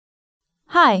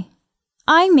Hi,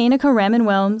 I'm Menaka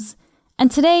Raman-Wilms, and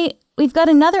today we've got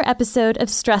another episode of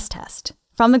Stress Test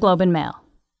from the Globe and Mail.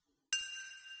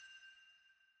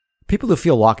 People who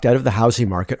feel locked out of the housing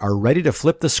market are ready to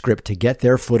flip the script to get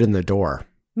their foot in the door.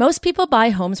 Most people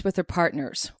buy homes with their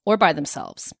partners or by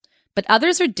themselves, but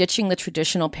others are ditching the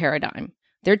traditional paradigm.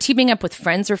 They're teaming up with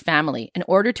friends or family in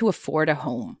order to afford a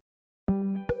home.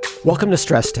 Welcome to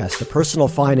Stress Test, the personal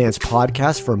finance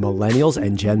podcast for millennials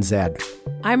and Gen Z.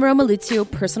 I'm Roma,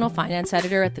 personal finance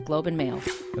editor at the Globe and Mail.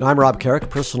 And I'm Rob Carrick,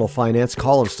 personal finance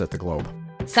columnist at the Globe.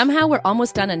 Somehow we're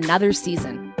almost done another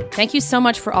season. Thank you so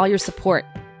much for all your support.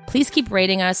 Please keep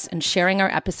rating us and sharing our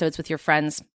episodes with your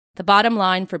friends. The bottom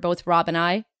line for both Rob and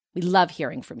I, we love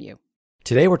hearing from you.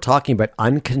 Today we're talking about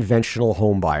unconventional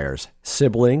homebuyers,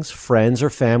 siblings, friends,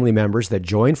 or family members that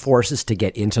join forces to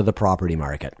get into the property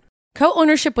market.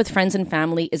 Co-ownership with friends and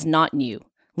family is not new.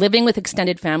 Living with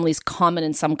extended family is common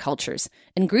in some cultures,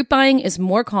 and group buying is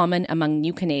more common among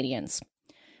new Canadians.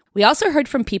 We also heard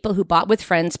from people who bought with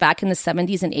friends back in the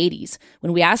 70s and 80s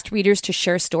when we asked readers to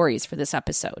share stories for this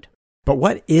episode. But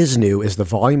what is new is the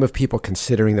volume of people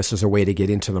considering this as a way to get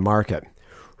into the market.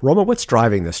 Roma, what's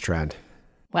driving this trend?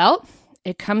 Well,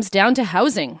 it comes down to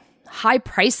housing, high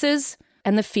prices,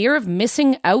 and the fear of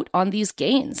missing out on these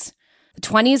gains. The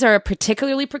 20s are a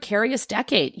particularly precarious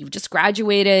decade. You've just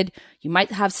graduated, you might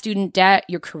have student debt,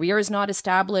 your career is not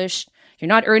established, you're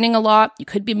not earning a lot, you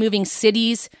could be moving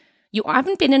cities. You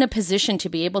haven't been in a position to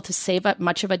be able to save up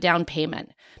much of a down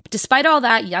payment. But despite all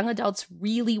that, young adults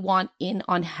really want in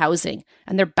on housing,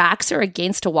 and their backs are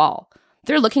against a wall.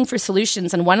 They're looking for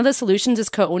solutions, and one of the solutions is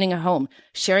co-owning a home,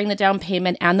 sharing the down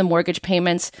payment and the mortgage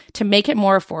payments to make it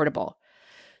more affordable.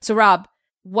 So Rob,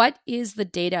 what is the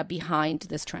data behind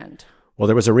this trend? Well,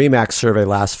 there was a RE/MAX survey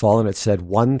last fall, and it said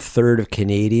 1/3 of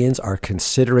Canadians are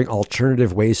considering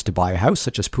alternative ways to buy a house,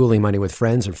 such as pooling money with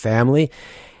friends and family.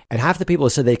 And half the people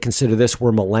who said they consider this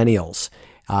were millennials.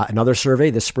 Another survey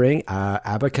this spring,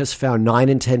 Abacus found 9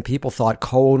 in 10 people thought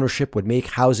co-ownership would make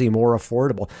housing more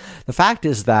affordable. The fact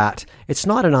is that it's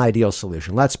not an ideal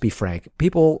solution. Let's be frank.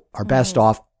 People are best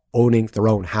off owning their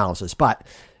own houses, but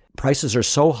prices are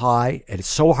so high and it's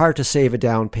so hard to save a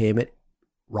down payment.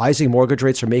 Rising mortgage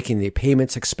rates are making the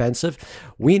payments expensive.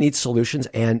 We need solutions,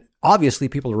 and obviously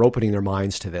people are opening their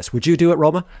minds to this. Would you do it,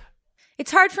 Roma?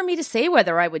 It's hard for me to say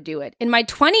whether I would do it. In my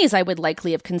 20s, I would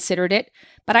likely have considered it.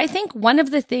 But I think one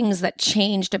of the things that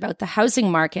changed about the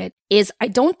housing market is I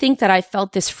don't think that I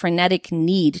felt this frenetic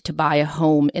need to buy a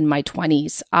home in my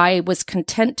 20s. I was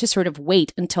content to sort of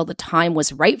wait until the time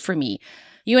was right for me.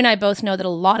 You and I both know that a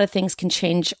lot of things can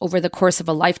change over the course of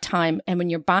a lifetime. And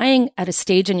when you're buying at a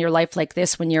stage in your life like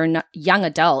this, when you're a young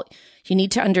adult, you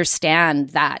need to understand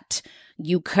that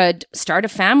you could start a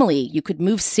family, you could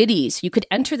move cities, you could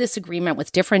enter this agreement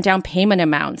with different down payment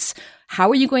amounts. How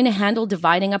are you going to handle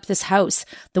dividing up this house?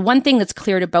 The one thing that's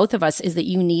clear to both of us is that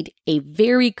you need a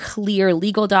very clear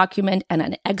legal document and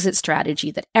an exit strategy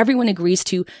that everyone agrees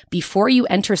to before you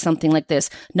enter something like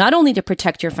this, not only to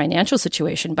protect your financial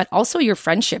situation, but also your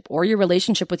friendship or your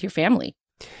relationship with your family.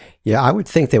 Yeah, I would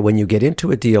think that when you get into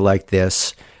a deal like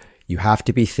this, you have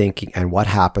to be thinking, and what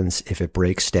happens if it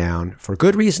breaks down for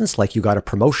good reasons, like you got a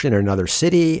promotion in another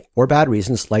city, or bad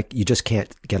reasons, like you just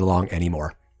can't get along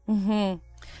anymore.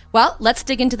 Well, let's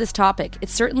dig into this topic.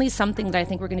 It's certainly something that I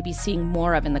think we're going to be seeing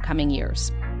more of in the coming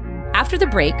years. After the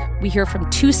break, we hear from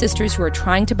two sisters who are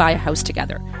trying to buy a house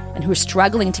together and who are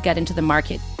struggling to get into the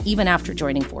market even after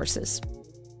joining forces.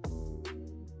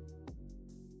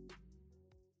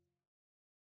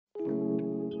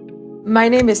 My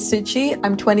name is Suchi.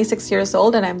 I'm 26 years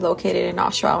old and I'm located in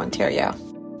Oshawa, Ontario.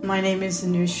 My name is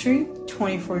Anushri,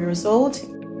 24 years old.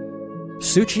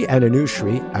 Suchi and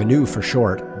Anushri, Anu for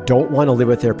short, don't want to live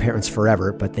with their parents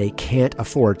forever, but they can't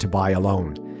afford to buy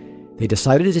alone. They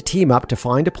decided to team up to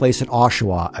find a place in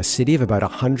Oshawa, a city of about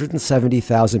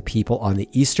 170,000 people on the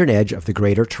eastern edge of the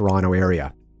Greater Toronto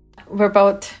area. We're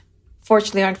both,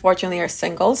 fortunately or unfortunately, are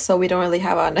single, so we don't really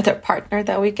have another partner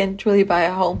that we can truly buy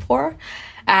a home for.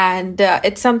 And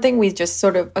it's something we just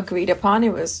sort of agreed upon.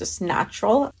 It was just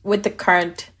natural. With the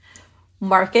current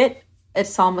market,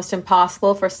 it's almost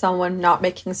impossible for someone not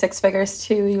making six figures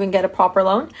to even get a proper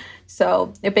loan.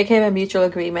 So it became a mutual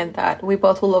agreement that we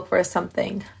both will look for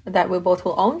something that we both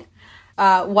will own.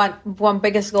 One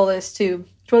biggest goal is to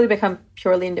truly become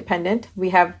purely independent. We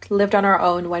have lived on our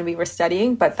own when we were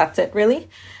studying, but that's it really.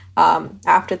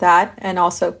 After that, and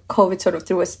also COVID sort of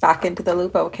threw us back into the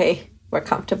loop. Okay, we're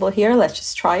comfortable here, let's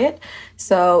just try it.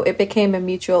 So it became a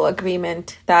mutual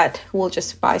agreement that we'll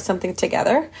just buy something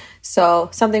together. So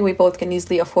something we both can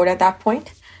easily afford at that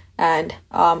point and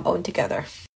own together.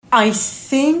 I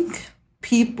think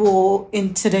people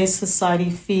in today's society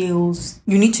feels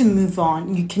you need to move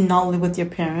on. You cannot live with your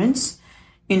parents.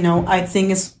 I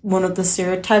think it's one of the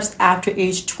stereotypes after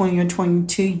age 20 or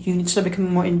 22, you need to start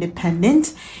becoming more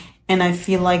independent. And I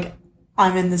feel like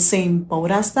I'm in the same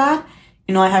boat as that.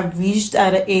 I have reached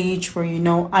at an age where,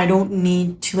 I don't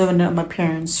need to live under my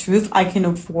parents' roof. I can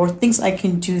afford things. I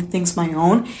can do things my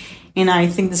own. And I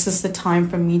think this is the time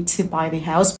for me to buy the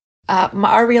house.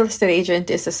 Our real estate agent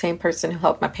is the same person who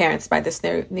helped my parents buy this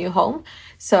new home.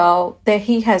 So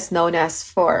he has known us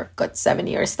for a good 7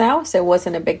 years now. So it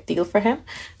wasn't a big deal for him.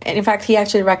 And in fact, he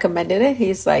actually recommended it.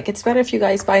 He's like, it's better if you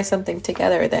guys buy something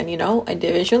together than,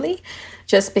 individually,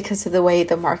 just because of the way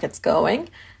the market's going.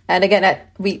 And again,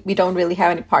 we don't really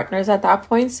have any partners at that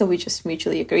point. So we just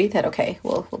mutually agreed that, okay,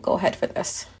 we'll go ahead for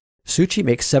this. Suchi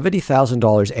makes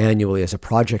 $70,000 annually as a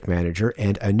project manager,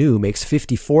 and Anu makes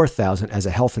 $54,000 as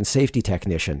a health and safety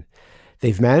technician.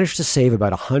 They've managed to save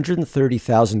about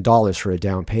 $130,000 for a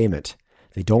down payment.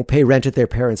 They don't pay rent at their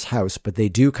parents' house, but they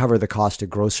do cover the cost of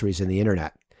groceries and the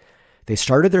internet. They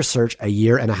started their search a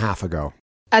year and a half ago.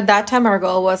 At that time, our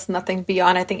goal was nothing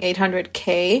beyond, I think,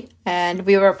 $800K, and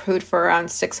we were approved for around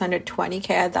 $620K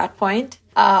at that point.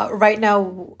 Right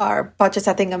now, our budget's,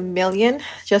 I think, $1 million,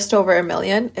 just over $1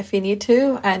 million if we need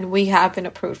to, and we have been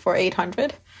approved for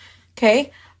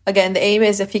 $800K. Again, the aim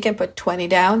is if you can put 20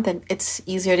 down, then it's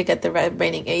easier to get the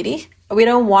remaining 80. We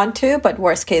don't want to, but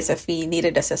worst case, if we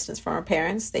needed assistance from our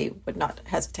parents, they would not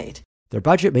hesitate. Their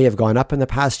budget may have gone up in the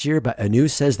past year, but Anu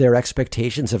says their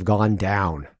expectations have gone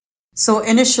down. So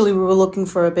initially we were looking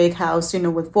for a big house,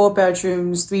 with 4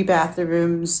 bedrooms, 3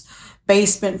 bathrooms,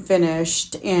 basement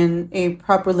finished, in a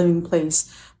proper living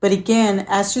place. But again,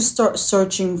 as you start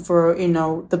searching for,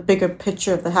 the bigger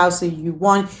picture of the house that you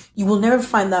want, you will never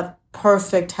find that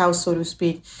perfect house, so to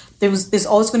speak. There's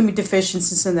always going to be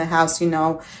deficiencies in the house,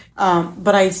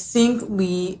 But I think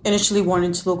we initially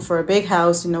wanted to look for a big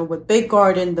house, with big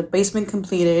garden, the basement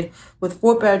completed, with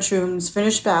 4 bedrooms,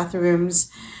 finished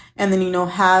bathrooms, and then,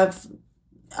 have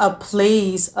a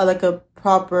place, like a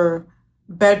proper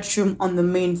bedroom on the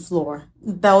main floor.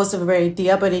 That was the very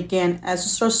idea. But again, as you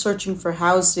start searching for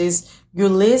houses, your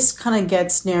list kind of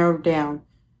gets narrowed down.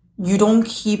 You don't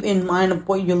keep in mind of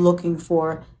what you're looking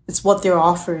for. It's what they're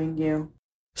offering you.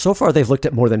 So far, they've looked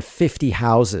at more than 50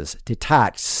 houses,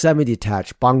 detached,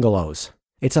 semi-detached, bungalows.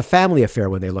 It's a family affair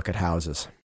when they look at houses.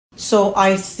 So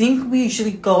I think we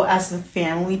usually go as a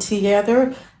family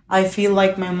together. I feel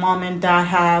like my mom and dad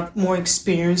have more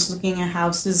experience looking at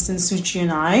houses than Suchi and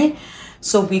I.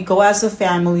 So we go as a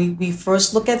family. We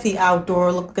first look at the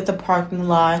outdoor, look at the parking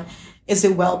lot. Is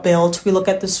it well built? We look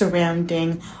at the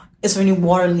surrounding. Is there any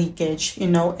water leakage?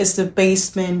 Is the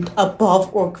basement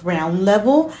above or ground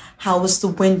level? How is the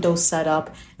window set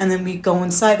up? And then we go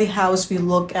inside the house. We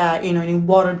look at, any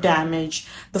water damage,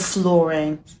 the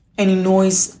flooring, any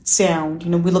noise, sound.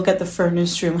 We look at the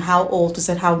furnace room. How old is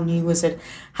it? How new is it?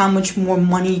 How much more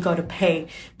money you got to pay?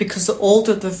 Because the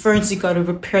older the furnace, you got to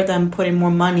repair them and put in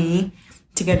more money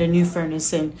to get a new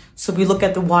furnace in. So we look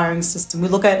at the wiring system. We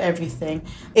look at everything.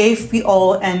 If we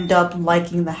all end up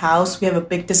liking the house, we have a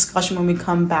big discussion when we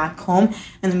come back home.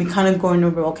 And then we kind of go in a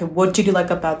row. Okay, what did you like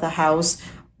about the house?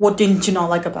 What didn't you not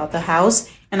like about the house?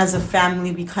 And as a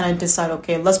family, we kind of decide,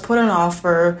 okay, let's put an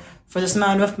offer for this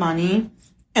amount of money.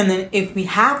 And then if we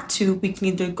have to, we can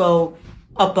either go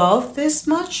above this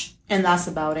much, and that's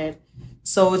about it.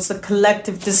 So it's a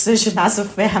collective decision as a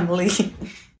family.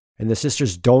 And the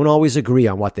sisters don't always agree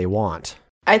on what they want.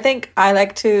 I think I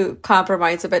like to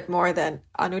compromise a bit more than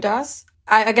Anu does.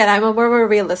 I'm a more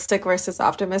realistic versus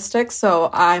optimistic.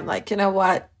 So I'm like, you know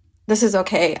what? This is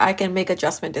okay. I can make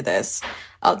adjustment to this.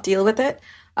 I'll deal with it.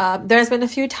 There's been a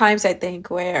few times, I think,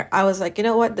 where I was like, you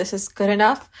know what? This is good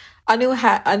enough.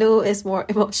 Anu is more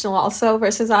emotional also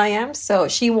versus I am. So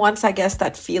she wants, I guess,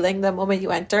 that feeling the moment you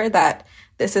enter that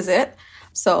this is it.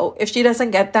 So if she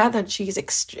doesn't get that, then she's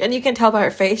and you can tell by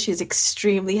her face, she's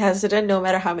extremely hesitant, no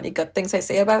matter how many good things I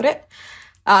say about it.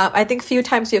 I think a few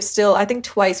times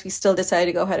twice we still decided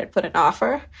to go ahead and put an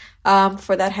offer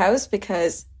for that house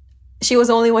because she was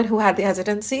the only one who had the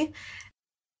hesitancy.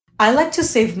 I like to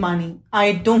save money.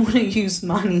 I don't want to use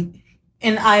money.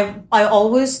 And I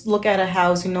always look at a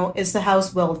house, is the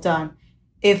house well done?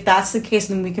 If that's the case,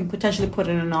 then we can potentially put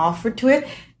in an offer to it.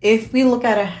 If we look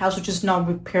at a house which is not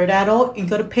repaired at all, you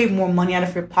got to pay more money out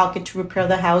of your pocket to repair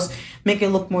the house, make it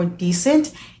look more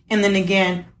decent. And then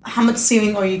again, how much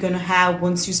saving are you going to have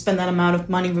once you spend that amount of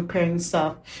money repairing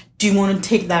stuff? Do you want to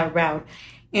take that route?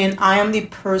 And I am the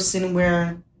person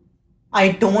where I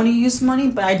don't want to use money,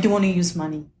 but I do want to use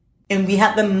money. And we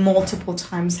had them multiple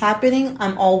times happening.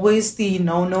 I'm always the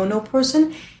no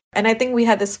person. And I think we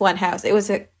had this one house. It was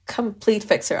a complete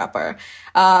fixer-upper.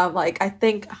 I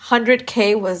think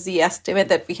 100K was the estimate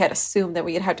that we had assumed that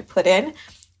we had to put in,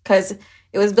 because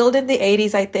it was built in the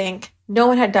 80s, I think. No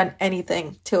one had done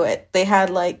anything to it. They had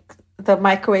the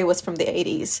microwave was from the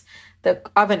 80s. The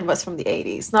oven was from the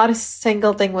 80s. Not a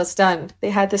single thing was done. They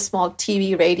had this small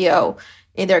TV radio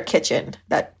in their kitchen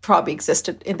that probably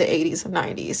existed in the 80s and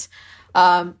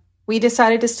 90s. We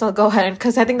decided to still go ahead,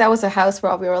 because I think that was a house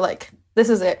where we were like, this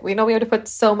is it. We know we have to put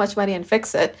so much money and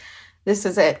fix it. This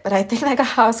is it. But I think a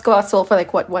house got sold for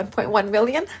 1.1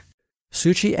 million.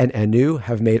 Suchi and Anu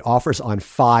have made offers on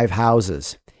 5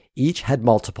 houses. Each had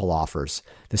multiple offers.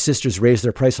 The sisters raised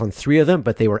their price on 3 of them,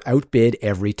 but they were outbid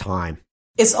every time.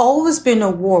 It's always been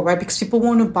a war, right? Because people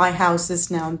want to buy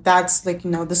houses now. That's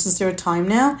this is their time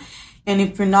now. And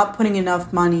if you're not putting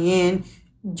enough money in,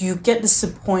 you get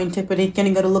disappointed. But again,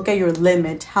 you got to look at your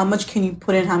limit. How much can you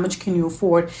put in? How much can you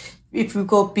afford? If you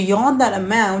go beyond that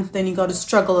amount, then you got to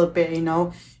struggle a bit,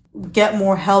 get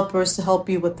more helpers to help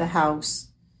you with the house.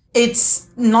 It's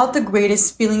not the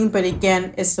greatest feeling, but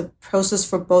again, it's a process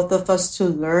for both of us to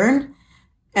learn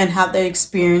and have that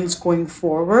experience going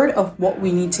forward of what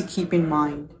we need to keep in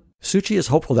mind. Suchi is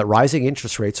hopeful that rising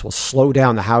interest rates will slow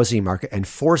down the housing market and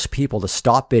force people to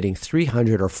stop bidding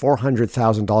 $300,000 or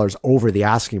 $400,000 over the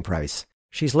asking price.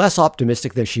 She's less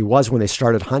optimistic than she was when they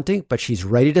started hunting, but she's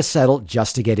ready to settle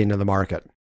just to get into the market.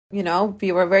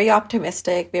 We were very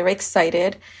optimistic. We were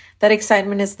excited. That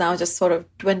excitement is now just sort of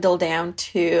dwindled down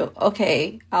to,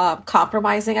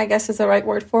 compromising, I guess is the right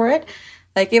word for it.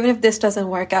 Even if this doesn't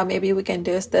work out, maybe we can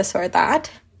do this or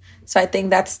that. So I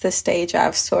think that's the stage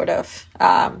I've sort of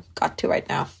got to right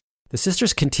now. The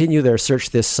sisters continue their search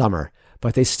this summer,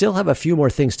 but they still have a few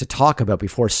more things to talk about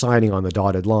before signing on the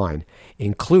dotted line,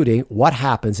 including what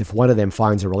happens if one of them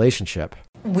finds a relationship.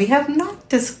 We have not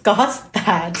discussed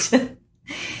that.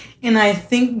 And I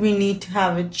think we need to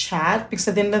have a chat, because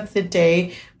at the end of the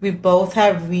day, we both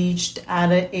have reached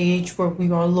at an age where we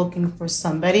are looking for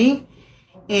somebody.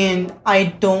 And I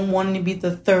don't want to be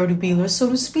the third wheeler, so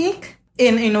to speak.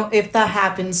 And, if that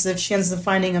happens, if she ends up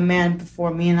finding a man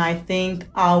before me, and I think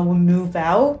I will move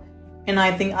out, and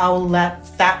I think I will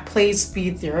let that place be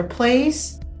their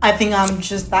place. I think I'm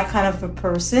just that kind of a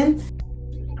person.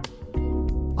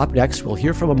 Up next, we'll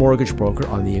hear from a mortgage broker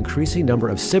on the increasing number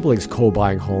of siblings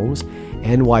co-buying homes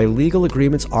and why legal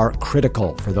agreements are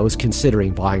critical for those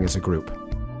considering buying as a group.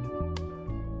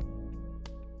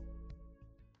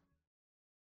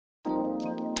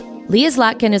 Leah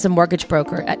Zlatkin is a mortgage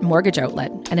broker at Mortgage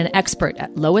Outlet and an expert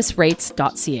at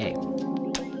LowestRates.ca.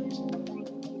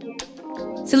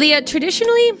 So Leah,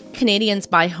 traditionally, Canadians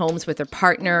buy homes with their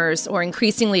partners, or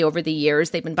increasingly over the years,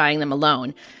 they've been buying them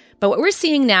alone. But what we're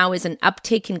seeing now is an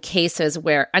uptake in cases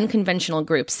where unconventional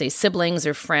groups, say siblings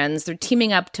or friends, they're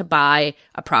teaming up to buy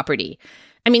a property.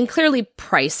 I mean, clearly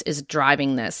price is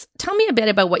driving this. Tell me a bit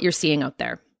about what you're seeing out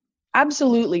there.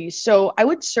 Absolutely. So I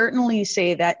would certainly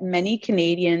say that many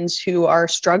Canadians who are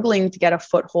struggling to get a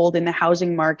foothold in the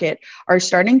housing market are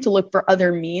starting to look for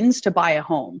other means to buy a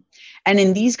home. And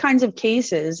in these kinds of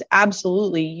cases,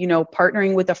 absolutely,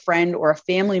 partnering with a friend or a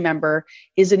family member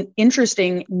is an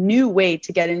interesting new way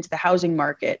to get into the housing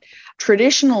market.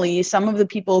 Traditionally, some of the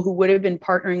people who would have been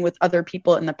partnering with other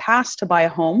people in the past to buy a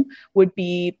home would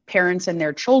be parents and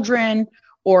their children,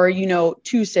 or,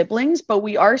 2 siblings, but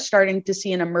we are starting to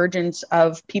see an emergence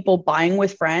of people buying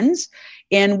with friends.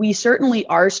 And we certainly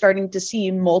are starting to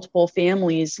see multiple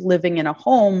families living in a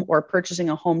home or purchasing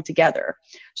a home together.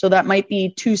 So that might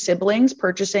be 2 siblings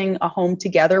purchasing a home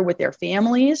together with their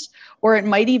families, or it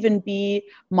might even be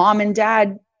mom and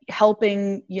dad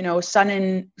helping, son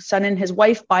and his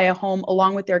wife buy a home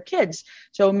along with their kids.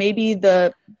 So maybe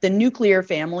the nuclear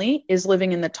family is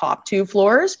living in the top 2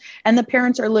 floors and the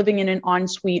parents are living in an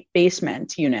ensuite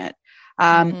basement unit.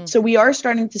 So we are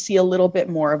starting to see a little bit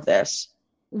more of this.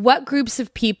 What groups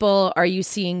of people are you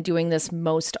seeing doing this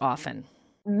most often?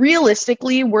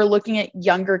 Realistically, we're looking at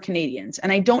younger Canadians.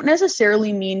 And I don't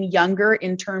necessarily mean younger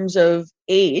in terms of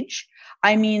age.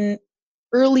 I mean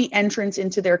early entrance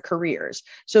into their careers.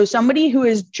 So somebody who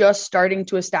is just starting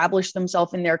to establish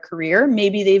themselves in their career,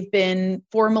 maybe they've been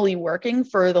formally working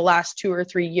for the last 2 or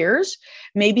 3 years.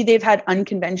 Maybe they've had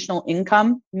unconventional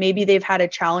income. Maybe they've had a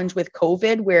challenge with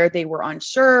COVID where they were on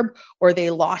CERB, or they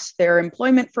lost their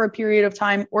employment for a period of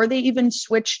time, or they even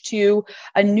switched to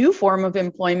a new form of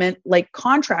employment like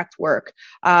contract work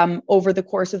over the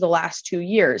course of the last 2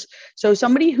 years. So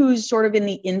somebody who's sort of in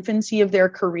the infancy of their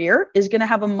career is going to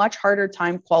have a much harder time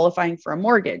qualifying for a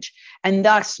mortgage, and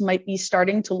thus might be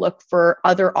starting to look for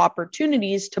other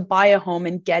opportunities to buy a home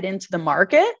and get into the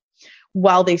market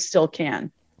while they still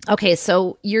can. Okay,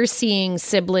 so you're seeing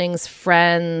siblings,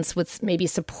 friends with maybe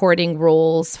supporting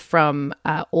roles from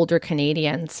older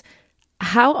Canadians.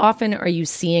 How often are you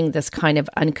seeing this kind of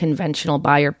unconventional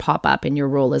buyer pop up in your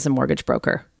role as a mortgage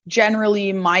broker?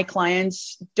 Generally, my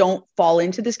clients don't fall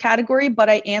into this category, but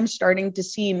I am starting to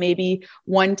see maybe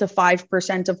 1 to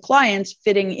 5% of clients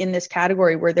fitting in this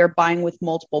category where they're buying with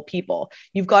multiple people.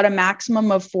 You've got a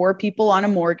maximum of 4 people on a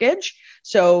mortgage,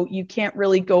 so you can't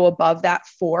really go above that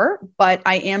 4, but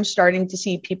I am starting to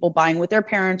see people buying with their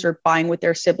parents or buying with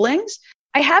their siblings.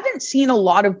 I haven't seen a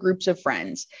lot of groups of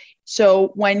friends. So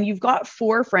when you've got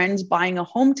 4 friends buying a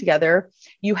home together,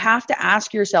 you have to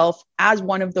ask yourself, as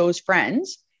one of those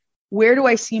friends, where do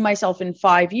I see myself in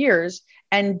 5 years?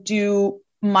 And do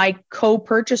my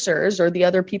co-purchasers or the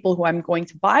other people who I'm going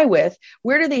to buy with,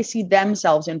 where do they see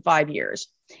themselves in 5 years?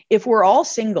 If we're all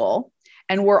single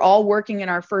and we're all working in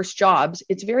our first jobs,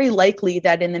 it's very likely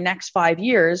that in the next 5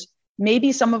 years,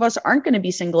 maybe some of us aren't going to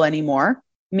be single anymore.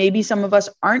 Maybe some of us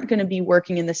aren't going to be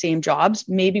working in the same jobs.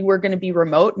 Maybe we're going to be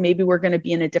remote. Maybe we're going to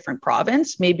be in a different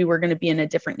province. Maybe we're going to be in a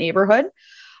different neighborhood.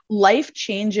 Life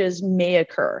changes may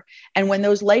occur. And when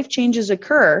those life changes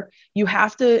occur, you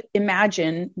have to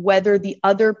imagine whether the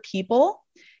other people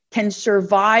can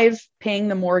survive paying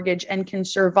the mortgage and can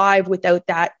survive without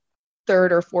that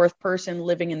 3rd or 4th person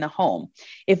living in the home.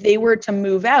 If they were to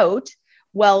move out,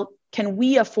 well, can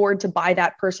we afford to buy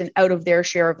that person out of their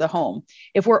share of the home?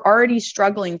 If we're already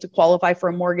struggling to qualify for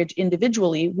a mortgage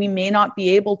individually, we may not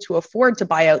be able to afford to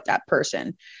buy out that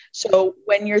person. So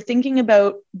when you're thinking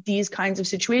about these kinds of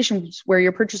situations where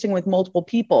you're purchasing with multiple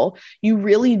people, you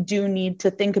really do need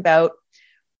to think about,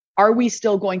 are we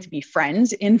still going to be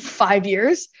friends in 5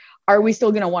 years? Are we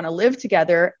still going to want to live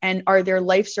together? And are there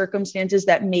life circumstances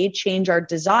that may change our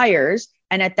desires?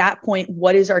 And at that point,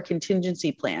 what is our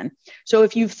contingency plan? So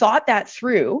if you've thought that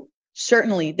through,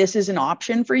 certainly this is an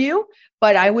option for you,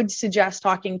 but I would suggest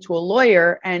talking to a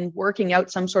lawyer and working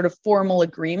out some sort of formal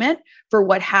agreement for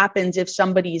what happens if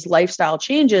somebody's lifestyle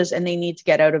changes and they need to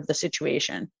get out of the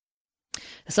situation.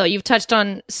 So you've touched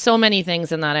on so many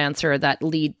things in that answer that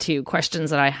lead to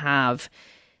questions that I have.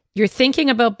 You're thinking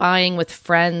about buying with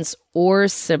friends or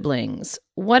siblings.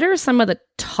 What are some of the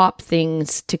top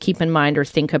things to keep in mind or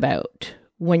think about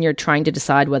when you're trying to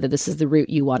decide whether this is the route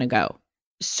you want to go?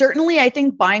 Certainly, I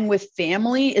think buying with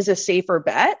family is a safer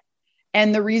bet.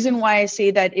 And the reason why I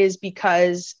say that is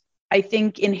because I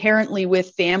think inherently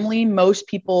with family, most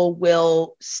people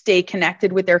will stay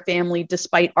connected with their family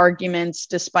despite arguments,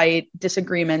 despite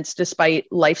disagreements, despite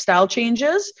lifestyle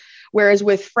changes. Whereas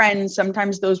with friends,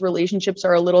 sometimes those relationships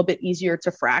are a little bit easier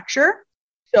to fracture.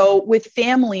 So with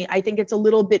family, I think it's a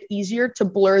little bit easier to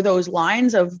blur those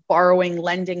lines of borrowing,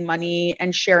 lending money,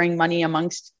 and sharing money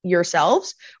amongst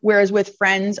yourselves. Whereas with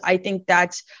friends, I think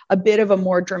that's a bit of a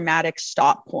more dramatic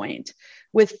stop point.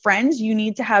 With friends, you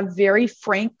need to have very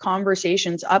frank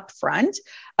conversations up front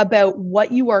about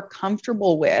what you are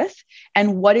comfortable with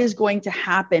and what is going to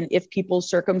happen if people's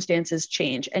circumstances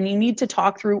change. And you need to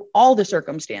talk through all the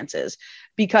circumstances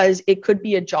because it could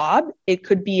be a job, it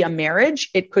could be a marriage,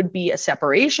 it could be a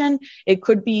separation, it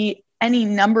could be any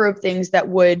number of things that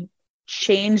would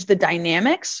change the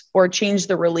dynamics or change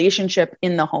the relationship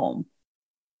in the home.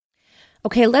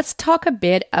 Okay, let's talk a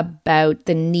bit about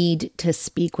the need to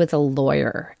speak with a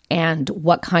lawyer and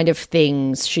what kind of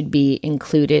things should be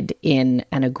included in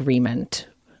an agreement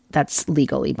that's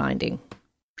legally binding.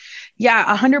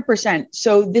 Yeah, 100%.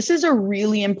 So this is a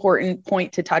really important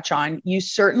point to touch on. You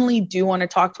certainly do want to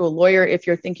talk to a lawyer if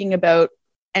you're thinking about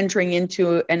entering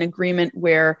into an agreement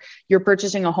where you're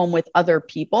purchasing a home with other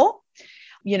people.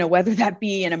 You know, whether that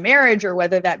be in a marriage or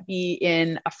whether that be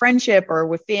in a friendship or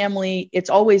with family, it's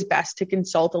always best to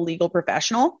consult a legal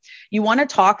professional. You want to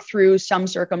talk through some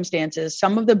circumstances.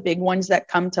 Some of the big ones that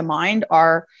come to mind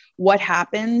are what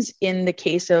happens in the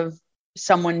case of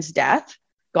someone's death,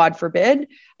 God forbid.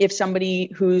 If somebody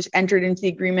who's entered into the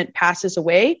agreement passes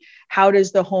away, how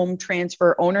does the home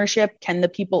transfer ownership? Can the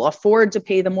people afford to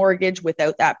pay the mortgage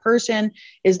without that person?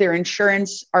 Is their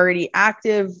insurance already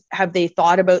active? Have they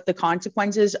thought about the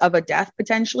consequences of a death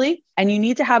potentially? And you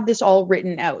need to have this all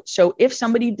written out. So if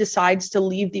somebody decides to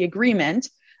leave the agreement,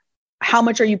 how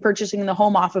much are you purchasing the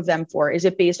home off of them for? Is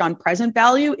it based on present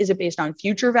value? Is it based on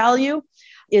future value?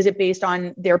 Is it based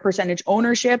on their percentage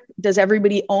ownership? Does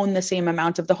everybody own the same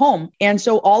amount of the home? And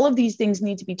so all of these things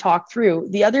need to be talked through.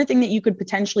 The other thing that you could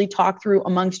potentially talk through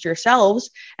amongst yourselves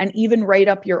and even write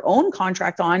up your own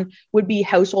contract on would be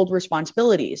household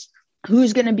responsibilities.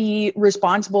 Who's going to be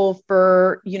responsible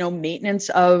for, maintenance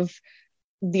of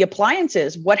the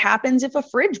appliances. What happens if a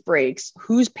fridge breaks?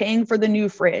 Who's paying for the new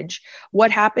fridge?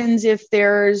 What happens if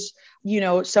there's,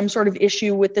 some sort of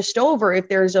issue with the stove, or if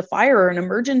there's a fire or an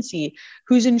emergency?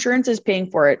 Whose insurance is paying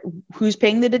for it? Who's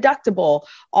paying the deductible?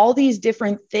 All these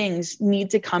different things need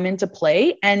to come into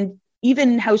play. And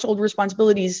even household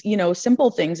responsibilities,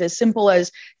 simple things as simple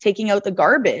as taking out the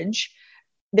garbage.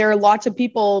 There are lots of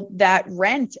people that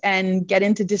rent and get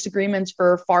into disagreements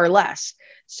for far less.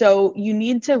 So you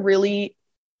need to really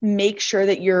make sure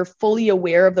that you're fully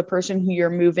aware of the person who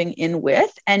you're moving in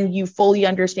with, and you fully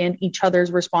understand each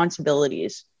other's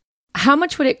responsibilities. How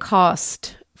much would it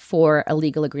cost for a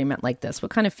legal agreement like this?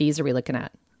 What kind of fees are we looking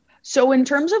at? So in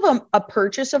terms of a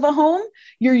purchase of a home,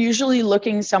 you're usually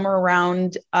looking somewhere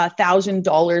around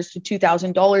 $1,000 to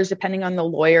 $2,000, depending on the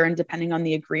lawyer and depending on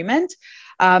the agreement.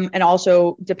 And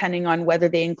also depending on whether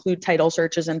they include title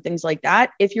searches and things like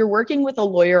that. If you're working with a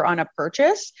lawyer on a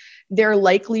purchase, they're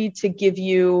likely to give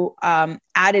you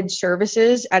added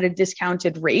services at a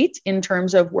discounted rate in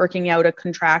terms of working out a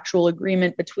contractual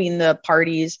agreement between the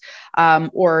parties,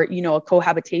 or a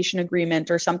cohabitation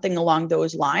agreement or something along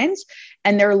those lines.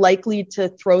 And they're likely to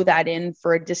throw that in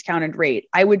for a discounted rate.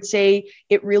 I would say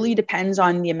it really depends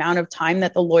on the amount of time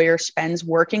that the lawyer spends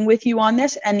working with you on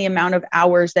this and the amount of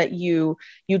hours that you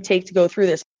take to go through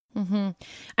this. Mm-hmm.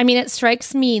 I mean, it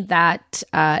strikes me that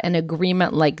an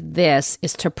agreement like this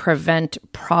is to prevent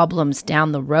problems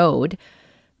down the road.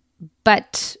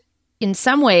 But in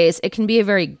some ways, it can be a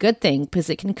very good thing because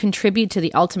it can contribute to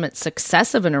the ultimate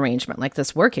success of an arrangement like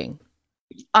this working.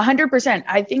 100%.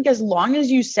 I think as long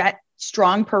as you set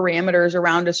strong parameters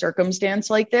around a circumstance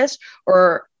like this,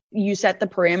 or you set the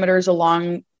parameters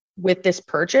along with this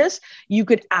purchase, you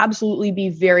could absolutely be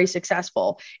very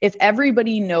successful. If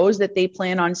everybody knows that they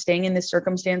plan on staying in this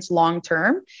circumstance long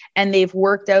term, and they've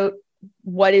worked out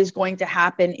what is going to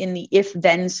happen in the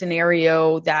if-then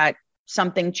scenario that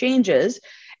something changes,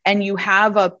 and you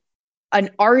have an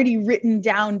already written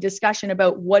down discussion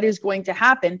about what is going to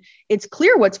happen, it's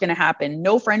clear what's going to happen.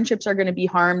 No friendships are going to be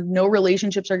harmed. No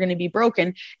relationships are going to be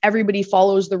broken. Everybody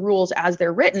follows the rules as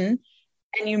they're written,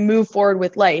 and you move forward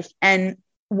with life. And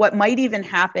what might even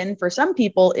happen for some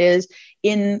people is,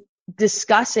 in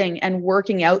discussing and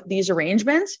working out these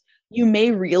arrangements, you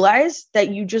may realize that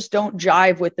you just don't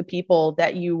jive with the people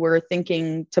that you were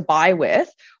thinking to buy with,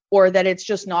 or that it's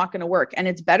just not going to work. And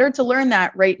it's better to learn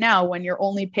that right now when you're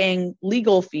only paying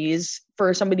legal fees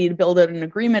for somebody to build out an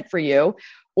agreement for you,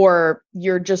 or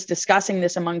you're just discussing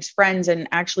this amongst friends and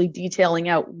actually detailing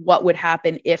out what would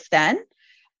happen if then,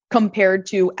 compared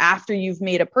to after you've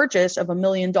made a purchase of $1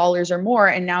 million or more,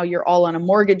 and now you're all on a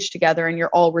mortgage together and you're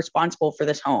all responsible for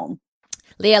this home.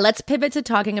 Leah, let's pivot to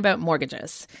talking about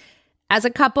mortgages. As a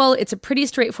couple, it's a pretty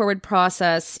straightforward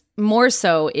process, more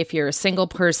so if you're a single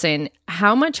person.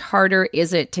 How much harder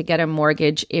is it to get a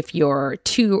mortgage if you're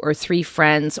 2 or 3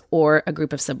 friends or a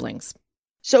group of siblings?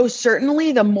 So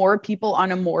certainly the more people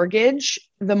on a mortgage,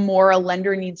 the more a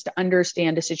lender needs to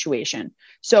understand a situation.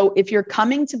 So if you're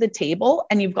coming to the table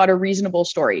and you've got a reasonable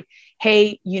story,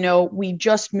 hey, we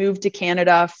just moved to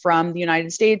Canada from the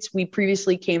United States. We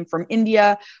previously came from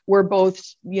India. We're both,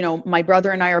 my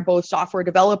brother and I are both software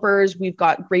developers. We've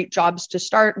got great jobs to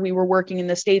start. We were working in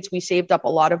the States. We saved up a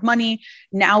lot of money.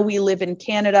 Now we live in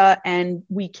Canada and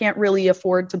we can't really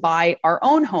afford to buy our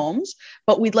own homes,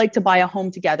 but we'd like to buy a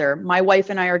home together. My wife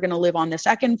and I are going to live on the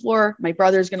second floor. My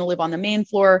brother's going to live on the main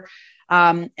floor.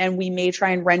 And we may try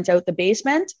and rent out the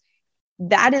basement.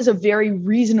 That is a very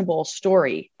reasonable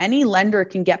story. Any lender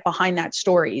can get behind that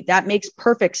story. That makes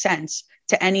perfect sense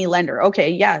to any lender.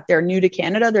 Okay, yeah, they're new to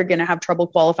Canada. They're going to have trouble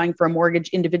qualifying for a mortgage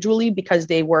individually because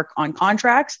they work on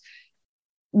contracts.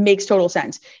 Makes total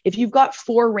sense. If you've got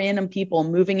 4 random people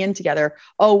moving in together,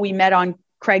 we met on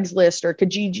Craigslist or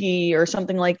Kijiji or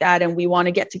something like that, and we want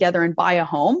to get together and buy a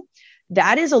home,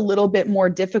 that is a little bit more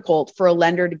difficult for a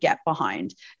lender to get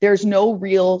behind. There's no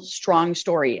real strong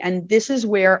story. And this is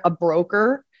where a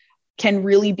broker can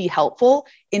really be helpful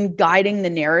in guiding the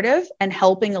narrative and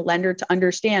helping a lender to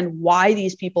understand why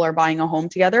these people are buying a home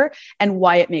together and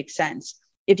why it makes sense.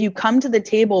 If you come to the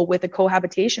table with a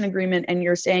cohabitation agreement and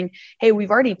you're saying, hey,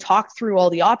 we've already talked through all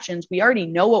the options. We already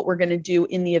know what we're going to do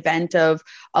in the event of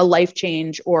a life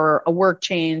change or a work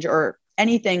change or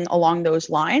anything along those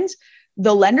lines,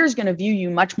 the lender is going to view you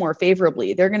much more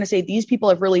favorably. They're going to say, these people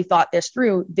have really thought this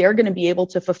through. They're going to be able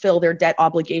to fulfill their debt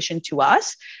obligation to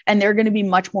us, and they're going to be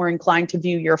much more inclined to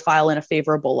view your file in a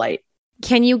favorable light.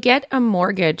 Can you get a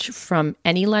mortgage from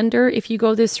any lender if you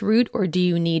go this route, or do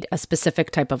you need a specific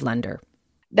type of lender?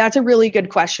 That's a really good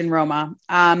question, Roma.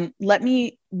 Let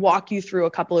me walk you through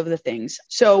a couple of the things.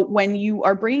 So when you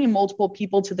are bringing multiple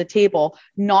people to the table,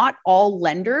 not all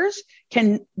lenders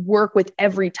can work with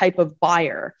every type of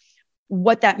buyer.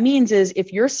 What that means is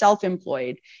if you're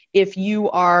self-employed, if you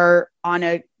are on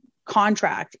a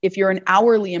contract, if you're an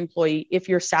hourly employee, if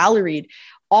you're salaried,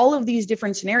 all of these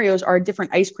different scenarios are a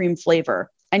different ice cream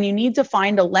flavor. And you need to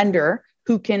find a lender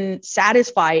who can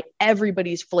satisfy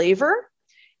everybody's flavor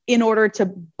in order to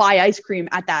buy ice cream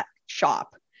at that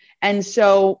shop. And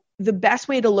so the best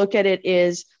way to look at it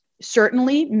is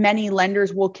certainly many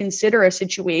lenders will consider a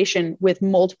situation with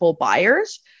multiple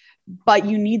buyers, but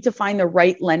you need to find the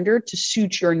right lender to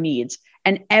suit your needs.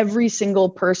 And every single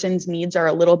person's needs are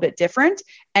a little bit different.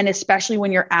 And especially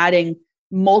when you're adding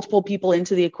multiple people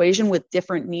into the equation with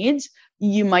different needs,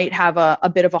 you might have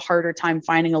a bit of a harder time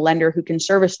finding a lender who can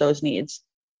service those needs.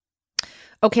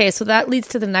 Okay, so that leads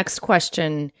to the next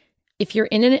question. If you're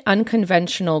in an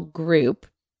unconventional group,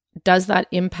 does that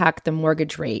impact the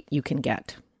mortgage rate you can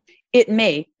get? It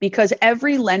may, because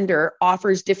every lender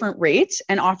offers different rates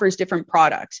and offers different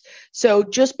products. So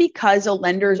just because a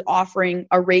lender is offering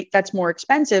a rate that's more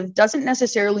expensive doesn't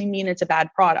necessarily mean it's a bad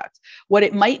product. What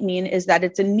it might mean is that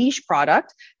it's a niche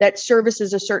product that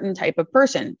services a certain type of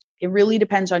person. It really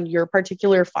depends on your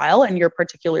particular file and your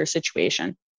particular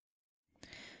situation.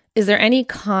 Is there any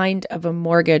kind of a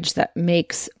mortgage that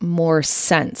makes more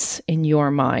sense in your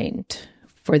mind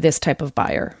for this type of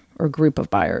buyer or group of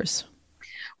buyers?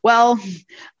 Well,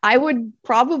 I would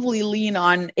probably lean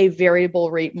on a variable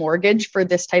rate mortgage for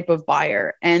this type of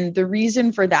buyer. And the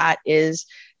reason for that is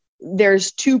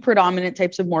there's two predominant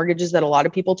types of mortgages that a lot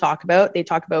of people talk about. They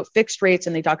talk about fixed rates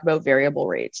and they talk about variable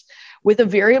rates. With a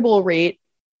variable rate,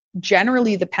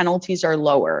 generally the penalties are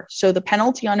lower. So the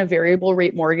penalty on a variable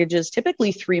rate mortgage is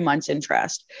typically 3 months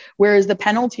interest, whereas the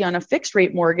penalty on a fixed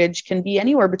rate mortgage can be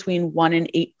anywhere between 1%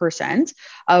 and 8%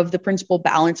 of the principal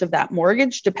balance of that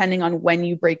mortgage, depending on when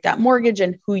you break that mortgage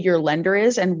and who your lender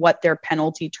is and what their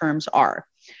penalty terms are.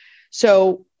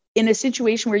 So in a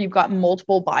situation where you've got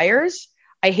multiple buyers,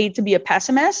 I hate to be a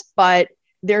pessimist, but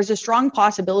there's a strong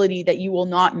possibility that you will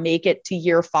not make it to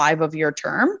year 5 of your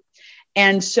term.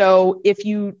 And so if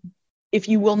you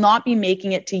will not be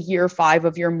making it to year 5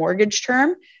 of your mortgage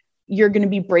term, you're going to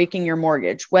be breaking your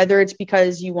mortgage, whether it's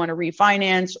because you want to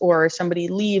refinance or somebody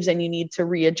leaves and you need to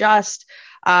readjust.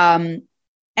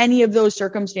 Any of those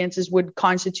circumstances would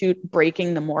constitute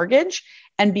breaking the mortgage.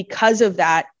 And because of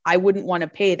that, I wouldn't want to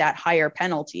pay that higher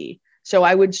penalty. So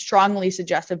I would strongly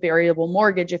suggest a variable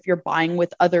mortgage if you're buying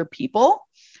with other people,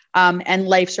 and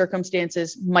life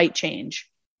circumstances might change.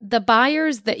 The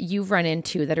buyers that you've run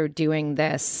into that are doing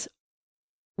this,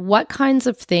 what kinds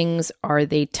of things are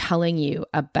they telling you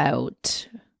about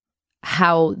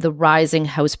how the rising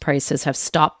house prices have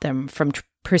stopped them from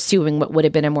pursuing what would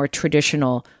have been a more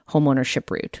traditional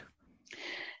homeownership route?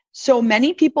 So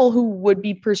many people who would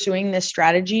be pursuing this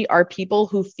strategy are people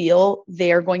who feel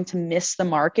they are going to miss the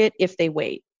market if they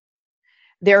wait.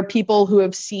 There are people who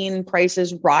have seen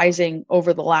prices rising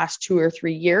over the last 2 or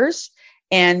 3 years,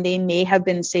 and they may have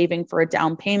been saving for a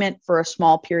down payment for a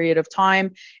small period of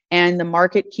time, and the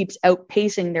market keeps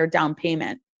outpacing their down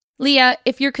payment. Leah,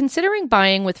 if you're considering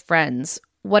buying with friends,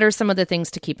 what are some of the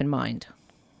things to keep in mind?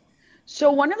 So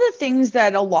one of the things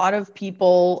that a lot of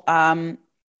people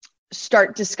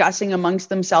start discussing amongst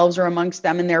themselves or amongst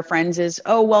them and their friends is,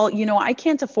 oh, well, I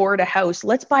can't afford a house.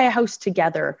 Let's buy a house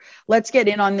together. Let's get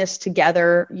in on this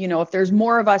together. If there's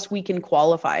more of us, we can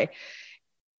qualify.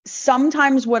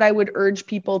 Sometimes what I would urge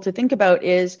people to think about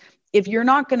is if you're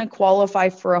not going to qualify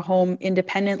for a home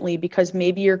independently because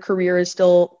maybe your career is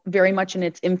still very much in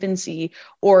its infancy,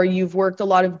 or you've worked a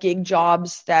lot of gig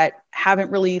jobs that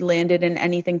haven't really landed in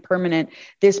anything permanent,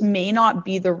 this may not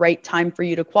be the right time for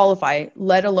you to qualify,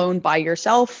 let alone by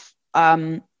yourself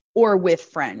or with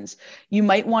friends. You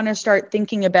might want to start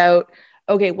thinking about,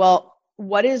 okay, well,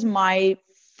 what is my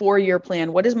 4-year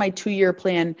plan? What is my 2-year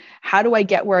plan? How do I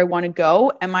get where I want to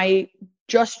go? Am I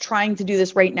just trying to do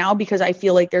this right now because I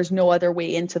feel like there's no other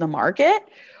way into the market?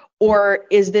 Or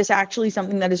is this actually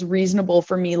something that is reasonable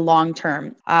for me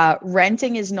long-term?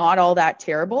 Renting is not all that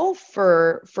terrible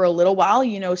for a little while.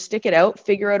 Stick it out,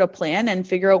 figure out a plan, and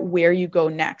figure out where you go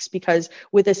next. Because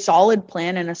with a solid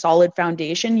plan and a solid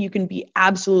foundation, you can be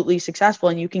absolutely successful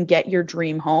and you can get your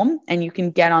dream home and you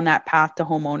can get on that path to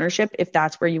home ownership if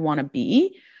that's where you want to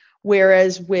be.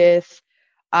 Whereas with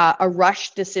a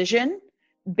rush decision,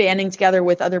 banding together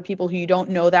with other people who you don't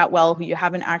know that well, who you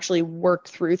haven't actually worked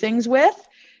through things with,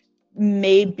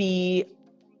 may be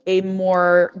a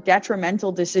more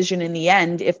detrimental decision in the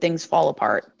end if things fall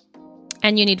apart.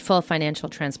 And you need full financial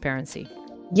transparency.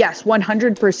 Yes,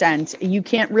 100%. You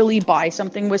can't really buy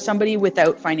something with somebody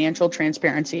without financial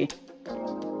transparency.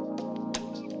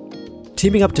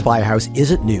 Teaming up to buy a house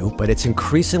isn't new, but it's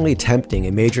increasingly tempting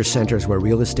in major centers where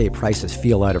real estate prices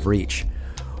feel out of reach.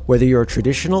 Whether you're a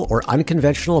traditional or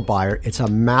unconventional buyer, it's a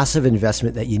massive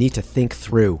investment that you need to think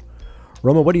through.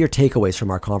 Roma, what are your takeaways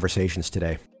from our conversations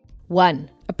today? 1.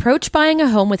 Approach buying a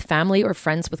home with family or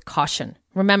friends with caution.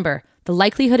 Remember, the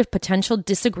likelihood of potential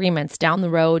disagreements down the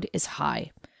road is high.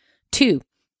 2.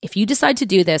 If you decide to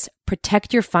do this,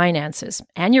 protect your finances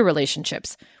and your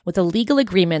relationships with a legal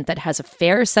agreement that has a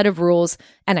fair set of rules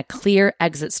and a clear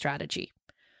exit strategy.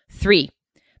 3.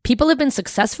 People have been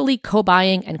successfully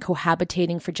co-buying and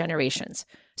cohabitating for generations,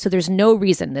 so there's no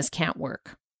reason this can't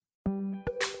work.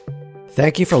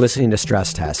 Thank you for listening to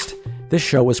Stress Test. This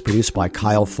show was produced by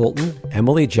Kyle Fulton,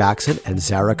 Emily Jackson, and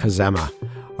Zara Kazema.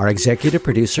 Our executive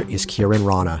producer is Kieran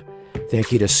Rana.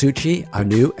 Thank you to Suchi,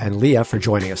 Anu, and Leah for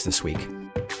joining us this week.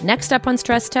 Next up on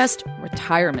Stress Test,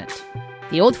 retirement.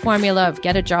 The old formula of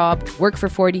get a job, work for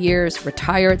 40 years,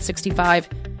 retire at 65,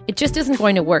 it just isn't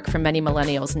going to work for many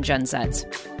millennials and Gen Zs.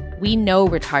 We know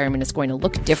retirement is going to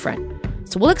look different,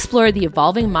 so we'll explore the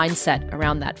evolving mindset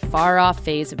around that far-off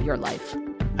phase of your life.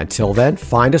 Until then,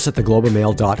 find us at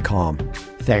theglobalmail.com.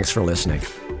 Thanks for listening.